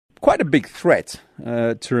quite a big threat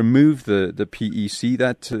to remove the PEC.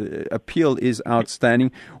 That appeal is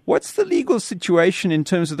outstanding. What's the legal situation in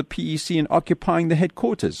terms of the PEC in occupying the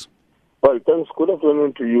headquarters? Well, thanks. Good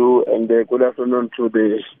afternoon to you, and good afternoon to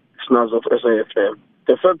the listeners of SAFM.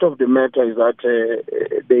 The fact of the matter is that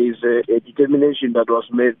there is a determination that was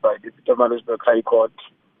made by the Pietermaritzburg High Court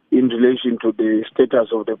in relation to the status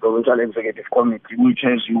of the Provincial Executive Committee, which,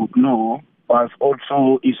 as you would know,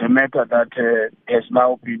 also is a matter that has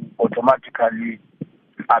now been automatically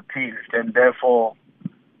appealed, and therefore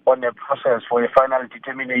on a process for a final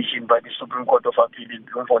determination by the Supreme Court of Appeal in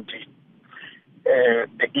Bloemfontein.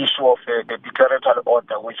 The issue of the declaratory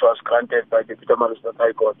order, which was granted by the Pietermaritzburg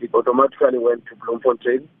High Court, it automatically went to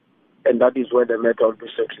Bloemfontein, and that is where the matter will be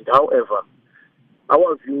settled. However,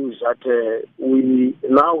 our view is that we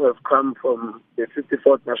now have come from the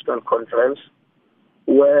 54th National Conference,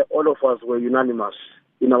 where all of us were unanimous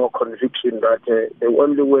in our conviction that the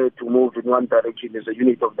only way to move in one direction is a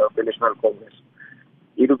unit of the National Congress.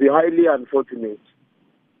 It will be highly unfortunate,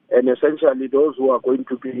 and essentially those who are going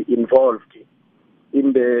to be involved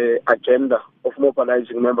in the agenda of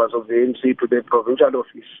mobilizing members of the ANC to the provincial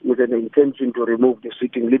office with an intention to remove the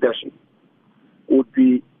sitting leadership would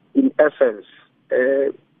be, in essence,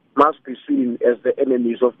 must be seen as the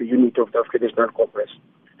enemies of the unit of the African National Congress.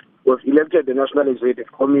 We've elected the National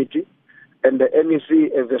Executive Committee, and the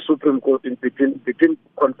NEC, as the Supreme Court in between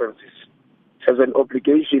conferences, has an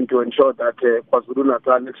obligation to ensure that KwaZulu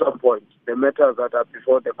Natal, at some point, the matters that are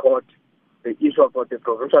before the court, the issue about the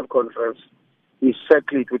provincial conference, is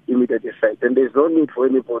settled with immediate effect. And there's no need for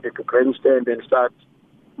anybody to grandstand and start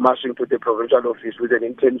marching to the provincial office with an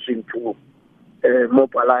intention to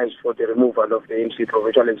mobilize for the removal of the ANC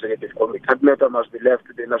Provincial Executive Committee. That matter must be left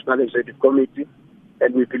to the National Executive Committee,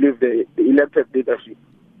 and we believe the elected leadership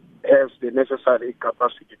has the necessary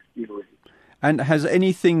capacity to deal with it. And has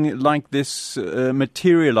anything like this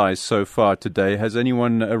materialized so far today? Has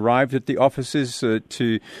anyone arrived at the offices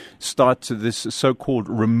to start this so-called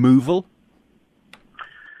removal?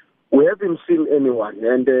 We haven't seen anyone,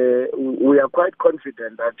 and we are quite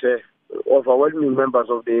confident that overwhelming members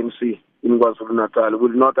of the ANC in KwaZulu Natal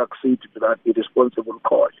will not accede to that irresponsible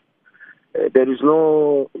call. There is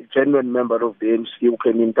no genuine member of the ANC who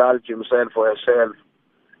can indulge himself or herself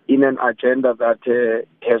in an agenda that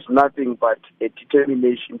has nothing but a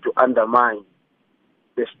determination to undermine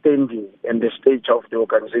the standing and the stage of the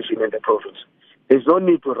organization in the province. There's no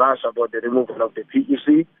need to rush about the removal of the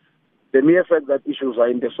PEC. The mere fact that issues are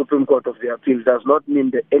in the Supreme Court of the Appeal does not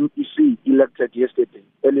mean the NEC elected yesterday,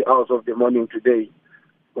 early hours of the morning today,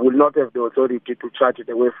 will not have the authority to chart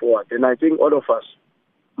the way forward. And I think all of us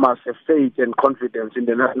must have faith and confidence in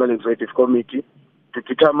the National Executive Committee to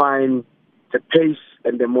determine the pace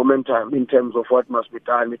and the momentum in terms of what must be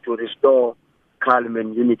done to restore calm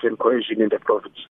and unity and cohesion in the province.